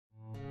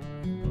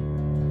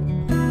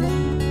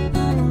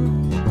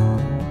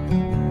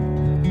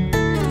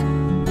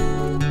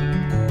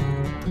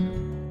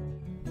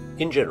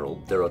In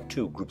general, there are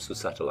two groups of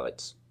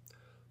satellites,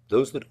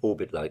 those that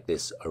orbit like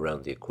this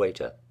around the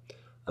equator,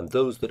 and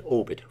those that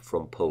orbit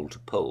from pole to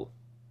pole.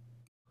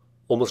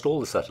 Almost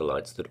all the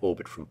satellites that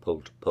orbit from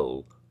pole to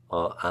pole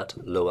are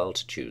at low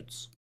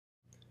altitudes.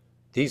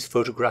 These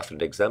photograph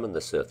and examine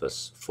the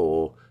surface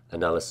for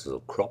analysis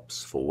of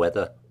crops, for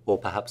weather, or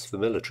perhaps for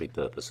military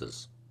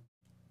purposes.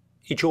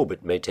 Each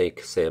orbit may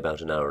take, say,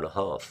 about an hour and a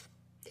half.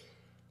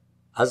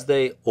 As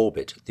they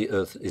orbit, the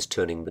Earth is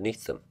turning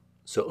beneath them,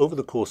 so over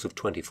the course of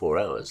 24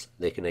 hours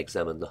they can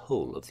examine the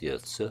whole of the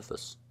Earth's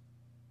surface.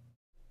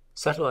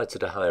 Satellites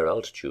at a higher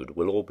altitude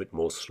will orbit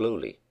more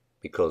slowly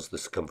because the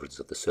circumference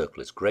of the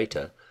circle is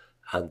greater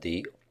and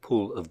the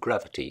pull of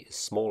gravity is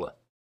smaller.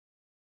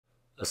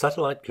 A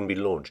satellite can be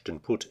launched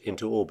and put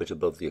into orbit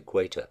above the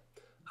equator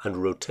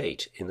and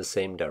rotate in the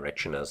same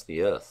direction as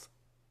the Earth.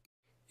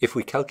 If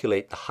we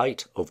calculate the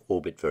height of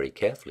orbit very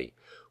carefully,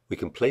 we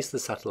can place the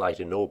satellite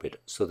in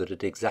orbit so that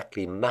it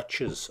exactly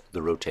matches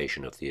the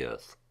rotation of the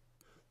Earth.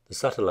 The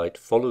satellite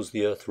follows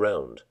the Earth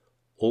round,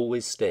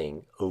 always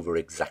staying over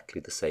exactly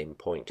the same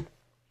point.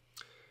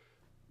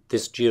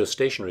 This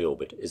geostationary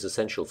orbit is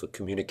essential for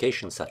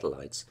communication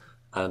satellites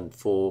and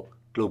for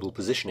global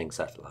positioning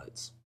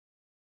satellites.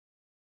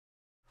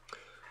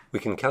 We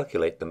can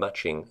calculate the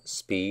matching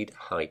speed,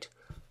 height,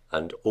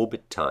 and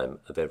orbit time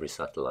of every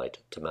satellite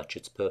to match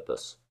its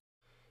purpose.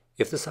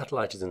 If the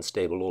satellite is in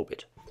stable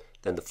orbit,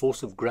 then the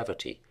force of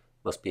gravity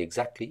must be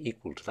exactly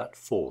equal to that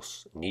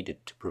force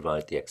needed to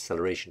provide the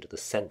acceleration to the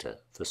center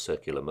for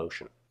circular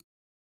motion.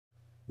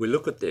 We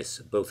look at this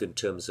both in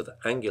terms of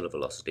angular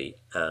velocity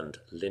and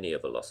linear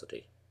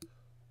velocity.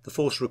 The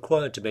force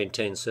required to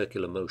maintain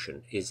circular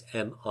motion is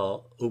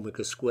mr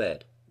omega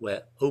squared,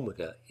 where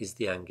omega is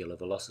the angular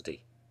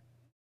velocity.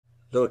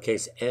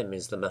 Lowercase m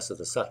is the mass of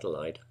the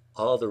satellite,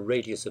 r the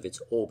radius of its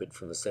orbit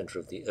from the center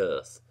of the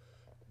Earth,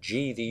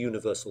 g the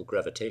universal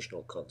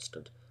gravitational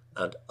constant,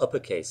 and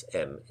uppercase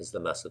M is the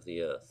mass of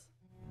the Earth.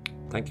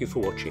 Thank you for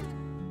watching.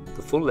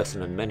 The full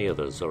lesson and many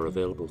others are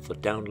available for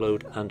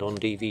download and on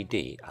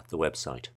DVD at the website.